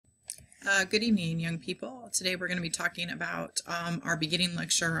Good evening, young people. Today we're going to be talking about our beginning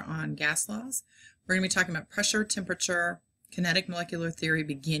lecture on gas laws. We're going to be talking about pressure, temperature, kinetic molecular theory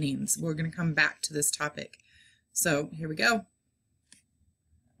beginnings. We're going to come back to this topic. So here we go.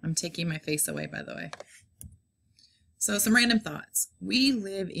 I'm taking my face away, by the way. So some random thoughts. We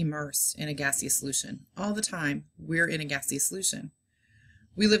live immersed in a gaseous solution. All the time, we're in a gaseous solution.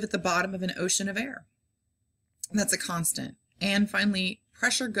 We live at the bottom of an ocean of air. That's a constant. And finally,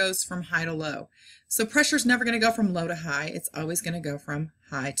 pressure goes from high to low. So pressure is never going to go from low to high. It's always going to go from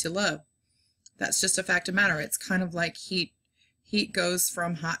high to low. That's just a fact of matter. It's kind of like heat. Heat goes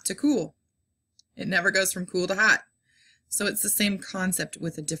from hot to cool. It never goes from cool to hot. So it's the same concept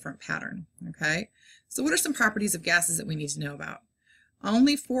with a different pattern. Okay. So what are some properties of gases that we need to know about?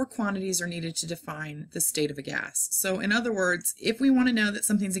 Only 4 quantities are needed to define the state of a gas. So in other words, if we want to know that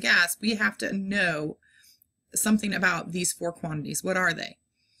something's a gas, we have to know something about these 4 quantities. What are they?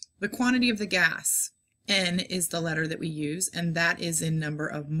 The quantity of the gas, N, is the letter that we use, and that is in number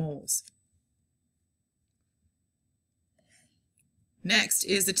of moles. Next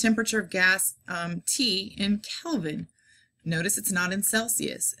is the temperature of gas, T, in Kelvin. Notice it's not in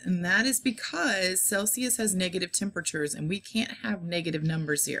Celsius, and that is because Celsius has negative temperatures, and we can't have negative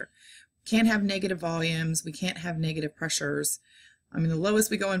numbers here. We can't have negative volumes. We can't have negative pressures. I mean, the lowest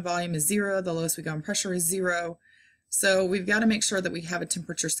we go in volume is 0. The lowest we go in pressure is 0. So we've got to make sure that we have a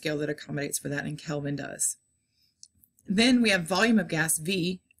temperature scale that accommodates for that, and Kelvin does. Then we have volume of gas,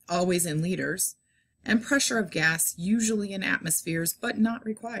 V, always in liters, and pressure of gas, usually in atmospheres, but not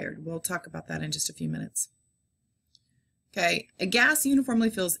required. We'll talk about that in just a few minutes. Okay, a gas uniformly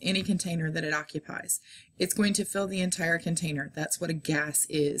fills any container that it occupies. It's going to fill the entire container. That's what a gas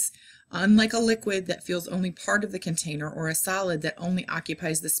is. Unlike a liquid that fills only part of the container, or a solid that only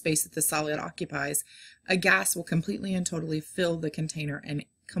occupies the space that the solid occupies, a gas will completely and totally fill the container and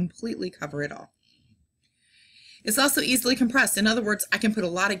completely cover it all. It's also easily compressed. In other words, I can put a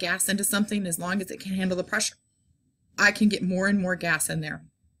lot of gas into something as long as it can handle the pressure. I can get more and more gas in there,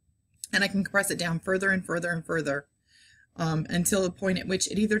 and I can compress it down further and further and further until the point at which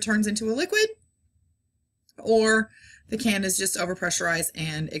it either turns into a liquid or the can is just overpressurized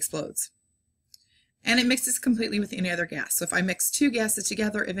and explodes. And it mixes completely with any other gas. So if I mix 2 gases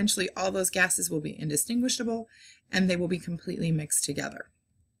together, eventually all those gases will be indistinguishable and they will be completely mixed together.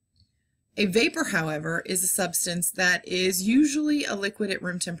 A vapor, however, is a substance that is usually a liquid at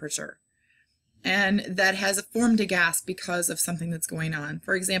room temperature, and that has formed a gas because of something that's going on.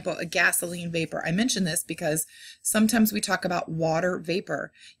 For example, a gasoline vapor. I mention this because sometimes we talk about water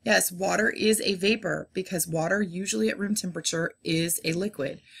vapor. Yes, water is a vapor because water, usually at room temperature, is a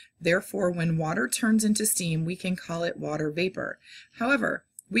liquid. Therefore, when water turns into steam, we can call it water vapor. However,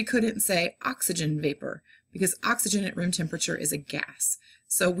 we couldn't say oxygen vapor because oxygen at room temperature is a gas.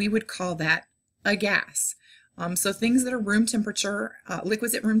 So we would call that a gas. So things that are room temperature,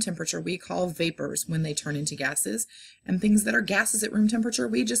 liquids at room temperature, we call vapors when they turn into gases. And things that are gases at room temperature,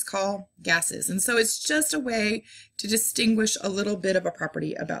 we just call gases. And so it's just a way to distinguish a little bit of a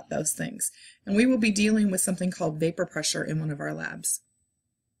property about those things. And we will be dealing with something called vapor pressure in one of our labs.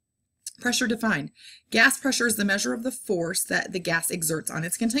 Pressure defined. Gas pressure is the measure of the force that the gas exerts on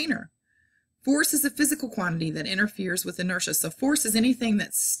its container. Force is a physical quantity that interferes with inertia. So force is anything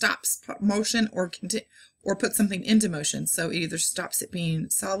that stops motion or puts something into motion. So it either stops it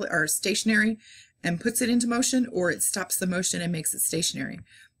being solid or stationary and puts it into motion, or it stops the motion and makes it stationary.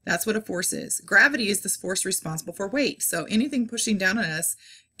 That's what a force is. Gravity is this force responsible for weight. So anything pushing down on us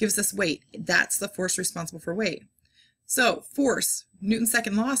gives us weight. That's the force responsible for weight. So force, Newton's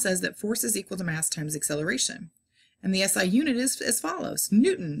second law says that force is equal to mass times acceleration. And the SI unit is as follows.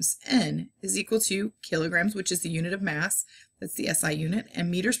 Newtons, N, is equal to kilograms, which is the unit of mass, that's the SI unit, and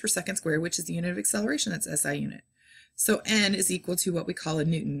meters per second squared, which is the unit of acceleration, that's SI unit. So N is equal to what we call a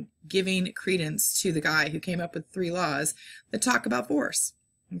Newton, giving credence to the guy who came up with 3 laws that talk about force.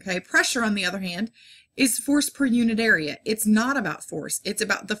 Okay, pressure, on the other hand, is force per unit area. It's not about force. It's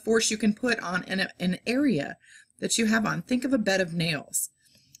about the force you can put on an area that you have on. Think of a bed of nails.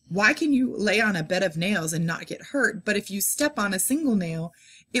 Why can you lay on a bed of nails and not get hurt? But if you step on a single nail,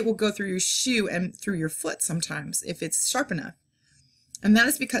 it will go through your shoe and through your foot sometimes if it's sharp enough. And that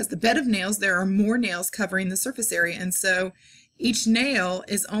is because the bed of nails, there are more nails covering the surface area. And so each nail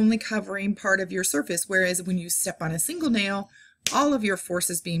is only covering part of your surface. Whereas when you step on a single nail, all of your force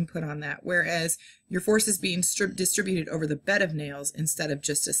is being put on that. Whereas your force is being distributed over the bed of nails instead of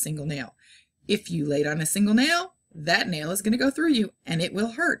just a single nail. If you laid on a single nail, that nail is going to go through you and it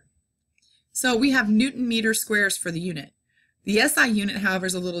will hurt. So we have Newton meter squares for the unit. The SI unit, however,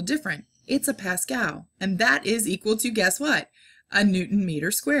 is a little different. It's a Pascal, and that is equal to, guess what? A Newton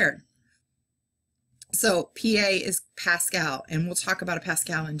meter squared. So PA is Pascal, and we'll talk about a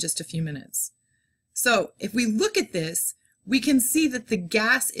Pascal in just a few minutes. So if we look at this, we can see that the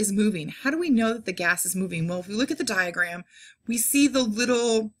gas is moving. How do we know that the gas is moving? Well, if we look at the diagram, we see the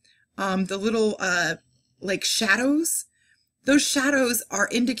little like shadows. Those shadows are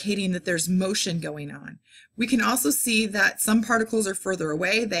indicating that there's motion going on. We can also see that some particles are further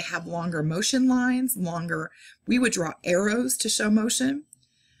away. They have longer motion lines, we would draw arrows to show motion.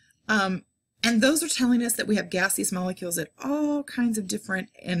 And those are telling us that we have gaseous molecules at all kinds of different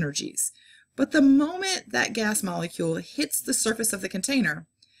energies. But the moment that gas molecule hits the surface of the container,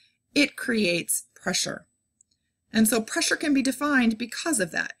 it creates pressure. And so pressure can be defined because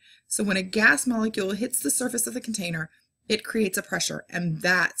of that. So when a gas molecule hits the surface of the container, it creates a pressure, and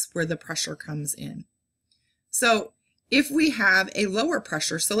that's where the pressure comes in. So if we have a lower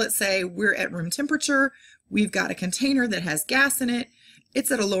pressure, so let's say we're at room temperature, we've got a container that has gas in it, it's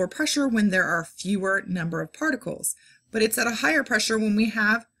at a lower pressure when there are fewer number of particles, but it's at a higher pressure when we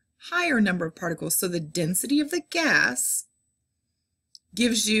have higher number of particles. So the density of the gas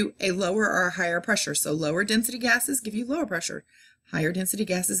gives you a lower or a higher pressure. So lower density gases give you lower pressure. Higher density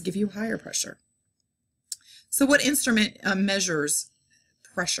gases give you higher pressure. So what instrument measures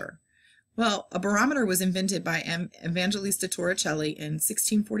pressure? Well, a barometer was invented by Evangelista Torricelli in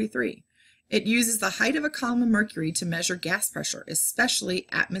 1643. It uses the height of a column of mercury to measure gas pressure, especially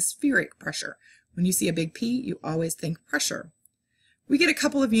atmospheric pressure. When you see a big P, you always think pressure. We get a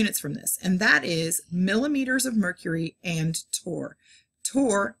couple of units from this, and that is millimeters of mercury and torr.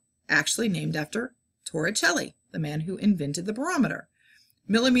 Torr, actually named after Torricelli, the man who invented the barometer.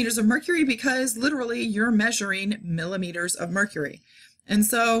 Millimeters of mercury because literally you're measuring millimeters of mercury. And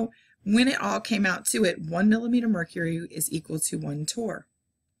so when it all came out to it, 1 millimeter mercury is equal to 1 torr.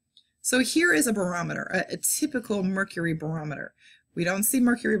 So here is a barometer, a typical mercury barometer. We don't see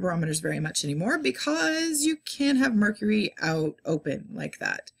mercury barometers very much anymore because you can't have mercury out open like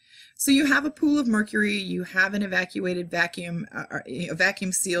that. So you have a pool of mercury, you have an evacuated vacuum, a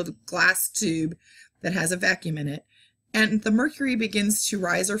vacuum sealed glass tube that has a vacuum in it, and the mercury begins to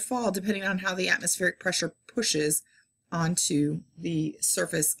rise or fall depending on how the atmospheric pressure pushes onto the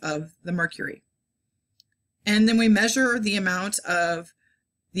surface of the mercury. And then we measure the amount of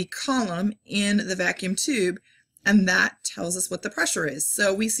the column in the vacuum tube, and that tells us what the pressure is.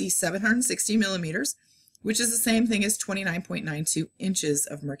 So we see 760 millimeters, which is the same thing as 29.92 inches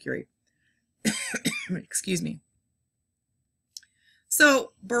of mercury. Excuse me.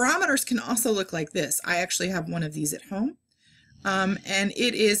 So barometers can also look like this. I actually have one of these at home, and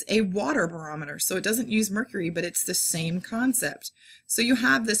it is a water barometer. So it doesn't use mercury, but it's the same concept. So you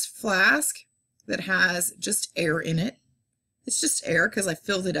have this flask that has just air in it. It's just air because I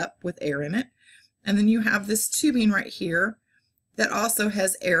filled it up with air in it. And then you have this tubing right here that also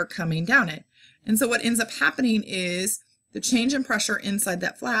has air coming down it. And so what ends up happening is the change in pressure inside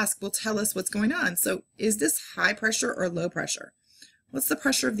that flask will tell us what's going on. So is this high pressure or low pressure? What's the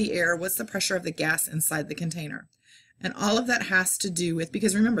pressure of the air? What's the pressure of the gas inside the container? And all of that has to do with,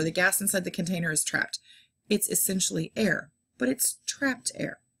 because remember, the gas inside the container is trapped. It's essentially air, but it's trapped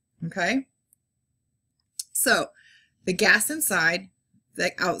air, okay? So the gas inside,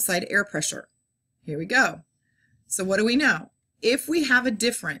 the outside air pressure. Here we go. So what do we know? If we have a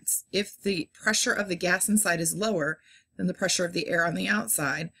difference, if the pressure of the gas inside is lower than the pressure of the air on the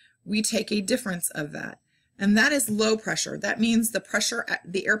outside, we take a difference of that. And that is low pressure. That means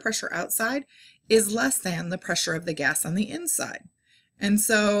the air pressure outside is less than the pressure of the gas on the inside. And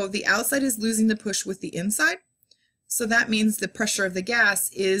so the outside is losing the push with the inside. So that means the pressure of the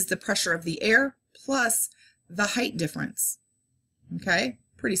gas is the pressure of the air plus the height difference. Okay,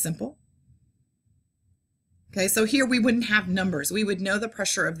 pretty simple. Okay, so here we wouldn't have numbers. We would know the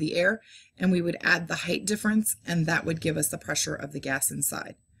pressure of the air and we would add the height difference, and that would give us the pressure of the gas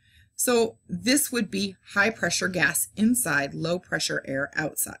inside. So this would be high pressure gas inside, low pressure air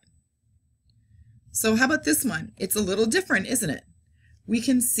outside. So how about this one? It's a little different, isn't it? We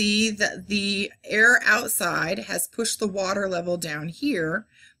can see that the air outside has pushed the water level down here,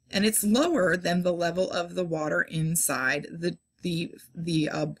 and it's lower than the level of the water inside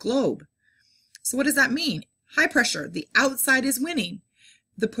the globe. So what does that mean? High pressure, the outside is winning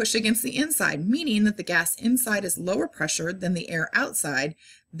the push against the inside, meaning that the gas inside is lower pressure than the air outside.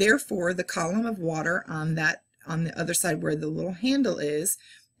 Therefore, the column of water on the other side where the little handle is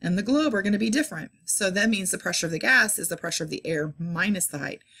and the globe are going to be different. So that means the pressure of the gas is the pressure of the air minus the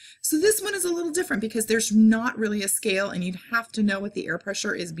height. So this one is a little different because there's not really a scale, and you'd have to know what the air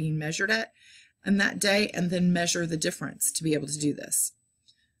pressure is being measured at on that day and then measure the difference to be able to do this.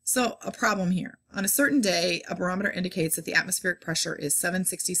 So a problem here. On a certain day, a barometer indicates that the atmospheric pressure is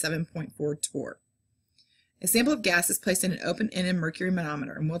 767.4 torr. A sample of gas is placed in an open-ended mercury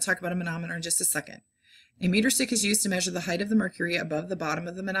manometer, and we'll talk about a manometer in just a second. A meter stick is used to measure the height of the mercury above the bottom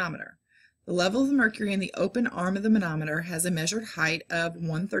of the manometer. The level of the mercury in the open arm of the manometer has a measured height of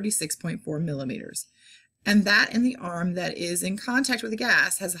 136.4 millimeters, and that in the arm that is in contact with the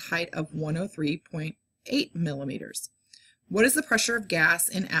gas has a height of 103.8 millimeters. What is the pressure of gas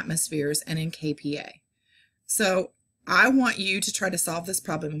in atmospheres and in kPa? So I want you to try to solve this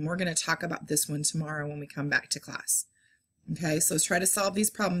problem, and we're going to talk about this one tomorrow when we come back to class. Okay, so let's try to solve these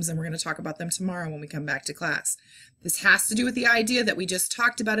problems, and we're going to talk about them tomorrow when we come back to class. This has to do with the idea that we just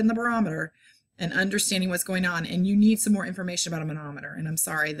talked about in the barometer and understanding what's going on, and you need some more information about a manometer, and I'm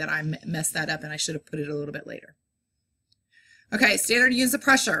sorry that I messed that up and I should have put it a little bit later. Okay, standard units of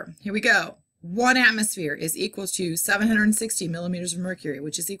pressure. Here we go. 1 atmosphere is equal to 760 millimeters of mercury,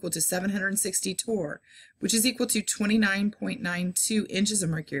 which is equal to 760 torr, which is equal to 29.92 inches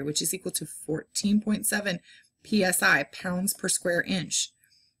of mercury, which is equal to 14.7 psi, pounds per square inch,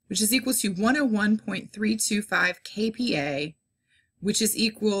 which is equal to 101.325 kPa, which is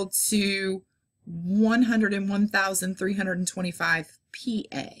equal to 101,325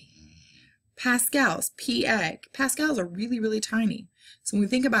 pa. Pascals, pa. Pascals are really, really tiny. So when we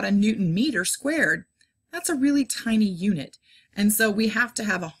think about a Newton meter squared, that's a really tiny unit. And so we have to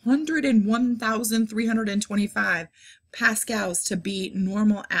have 101,325 pascals to be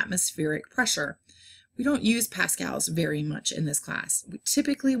normal atmospheric pressure. We don't use pascals very much in this class.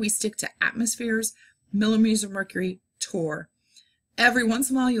 Typically, we stick to atmospheres, millimeters of mercury, torr. Every once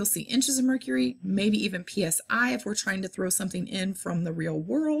in a while, you'll see inches of mercury, maybe even psi if we're trying to throw something in from the real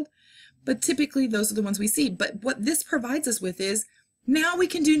world. But typically, those are the ones we see. But what this provides us with is now we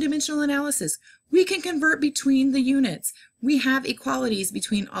can do dimensional analysis. We can convert between the units. We have equalities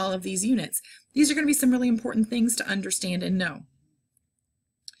between all of these units. These are going to be some really important things to understand and know.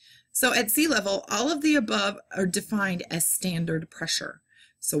 So at sea level, all of the above are defined as standard pressure.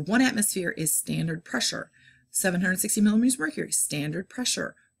 So 1 atmosphere is standard pressure. 760 millimeters of mercury, standard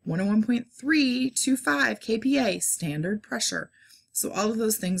pressure. 101.325 kPa, standard pressure. So all of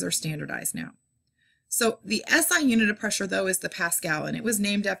those things are standardized now. So the SI unit of pressure, though, is the Pascal, and it was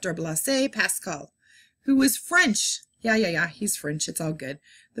named after Blaise Pascal, who was French. Yeah, he's French. It's all good.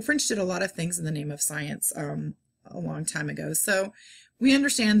 The French did a lot of things in the name of science a long time ago. So we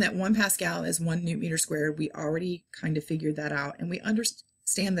understand that 1 Pascal is 1 Newton meter squared. We already kind of figured that out, and we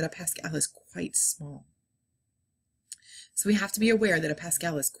understand that a Pascal is quite small. So we have to be aware that a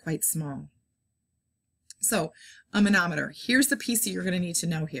Pascal is quite small. So a manometer. Here's the piece that you're going to need to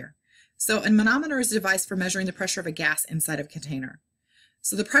know here. So a manometer is a device for measuring the pressure of a gas inside of a container.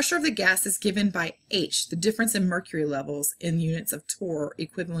 So the pressure of the gas is given by H, the difference in mercury levels in units of torr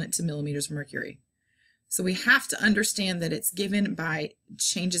equivalent to millimeters of mercury. So we have to understand that it's given by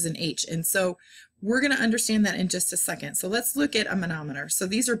changes in H. And so we're going to understand that in just a second. So let's look at a manometer. So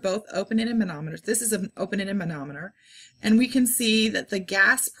these are both open-ended manometers. This is an open-ended manometer. And we can see that the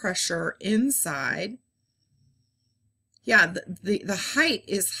gas pressure inside, the height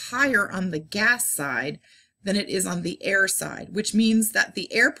is higher on the gas side than it is on the air side, which means that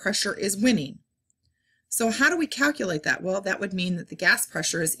the air pressure is winning. So how do we calculate that? Well, that would mean that the gas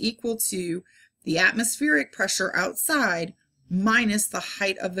pressure is equal to the atmospheric pressure outside minus the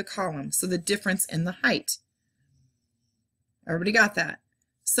height of the column, so the difference in the height. Everybody got that?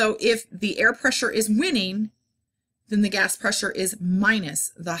 So if the air pressure is winning, then the gas pressure is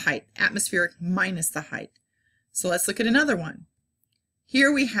minus the height, atmospheric minus the height. So let's look at another one.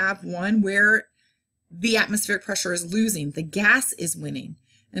 Here we have one where the atmospheric pressure is losing, the gas is winning.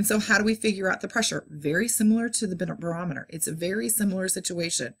 And so how do we figure out the pressure? Very similar to the barometer. It's a very similar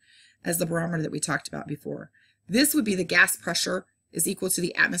situation as the barometer that we talked about before. This would be the gas pressure is equal to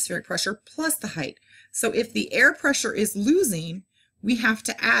the atmospheric pressure plus the height. So if the air pressure is losing, we have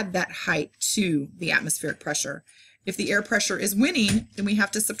to add that height to the atmospheric pressure. If the air pressure is winning, then we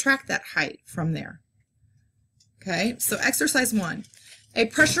have to subtract that height from there. Okay, so exercise 1. A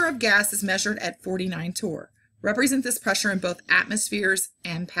pressure of gas is measured at 49 torr. Represent this pressure in both atmospheres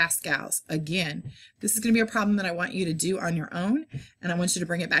and pascals. Again, this is going to be a problem that I want you to do on your own, and I want you to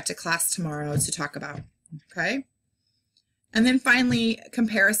bring it back to class tomorrow to talk about. Okay? And then finally,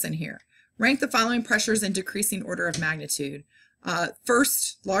 comparison here. Rank the following pressures in decreasing order of magnitude.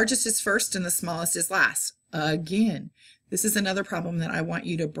 First, largest is first and the smallest is last. Again, this is another problem that I want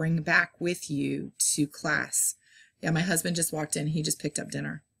you to bring back with you to class. Yeah, my husband just walked in. He just picked up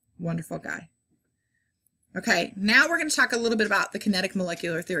dinner. Wonderful guy. Okay, now we're going to talk a little bit about the kinetic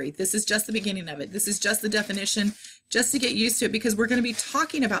molecular theory. This is just the beginning of it. This is just the definition, just to get used to it, because we're going to be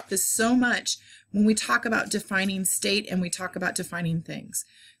talking about this so much when we talk about defining state and we talk about defining things.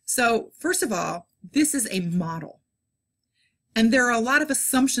 So first of all, this is a model. And there are a lot of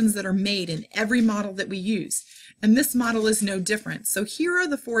assumptions that are made in every model that we use. And this model is no different. So here are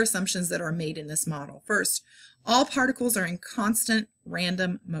the 4 assumptions that are made in this model. First, all particles are in constant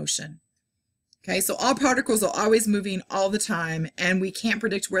random motion. Okay, so all particles are always moving all the time, and we can't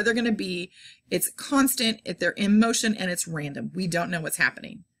predict where they're going to be. It's constant, if they're in motion, and it's random. We don't know what's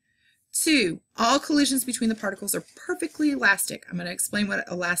happening. 2, all collisions between the particles are perfectly elastic. I'm going to explain what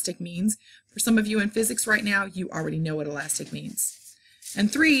elastic means. For some of you in physics right now, you already know what elastic means.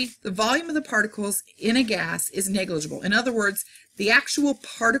 And 3, the volume of the particles in a gas is negligible. In other words, the actual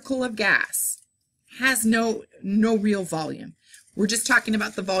particle of gas has no real volume. We're just talking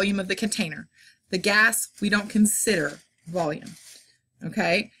about the volume of the container. The gas, we don't consider volume.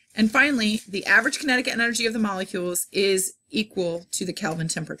 Okay? And finally, the average kinetic energy of the molecules is equal to the Kelvin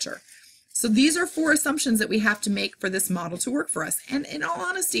temperature. So these are 4 assumptions that we have to make for this model to work for us. And in all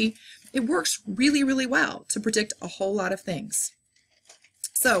honesty, it works really, really well to predict a whole lot of things.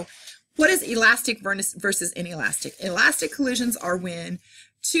 So what is elastic versus inelastic? Elastic collisions are when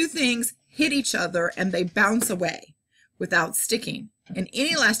 2 things hit each other and they bounce away without sticking. An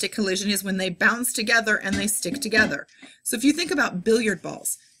inelastic collision is when they bounce together and they stick together. So if you think about billiard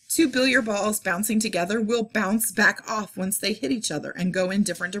balls, 2 billiard balls bouncing together will bounce back off once they hit each other and go in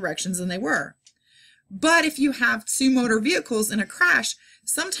different directions than they were. But if you have 2 motor vehicles in a crash,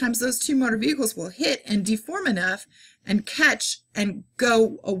 sometimes those 2 motor vehicles will hit and deform enough and catch and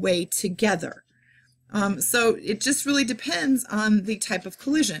go away together. So it just really depends on the type of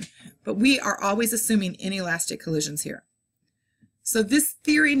collision. But we are always assuming inelastic collisions here. So this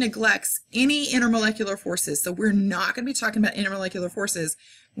theory neglects any intermolecular forces. So we're not going to be talking about intermolecular forces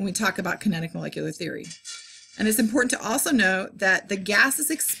when we talk about kinetic molecular theory. And it's important to also note that the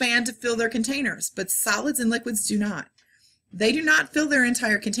gases expand to fill their containers, but solids and liquids do not. They do not fill their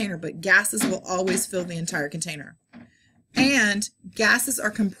entire container, but gases will always fill the entire container. And gases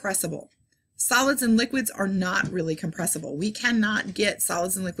are compressible. Solids and liquids are not really compressible. We cannot get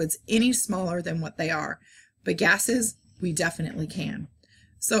solids and liquids any smaller than what they are, but gases, we definitely can.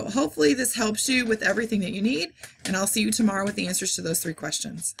 So hopefully this helps you with everything that you need, and I'll see you tomorrow with the answers to those 3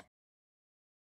 questions.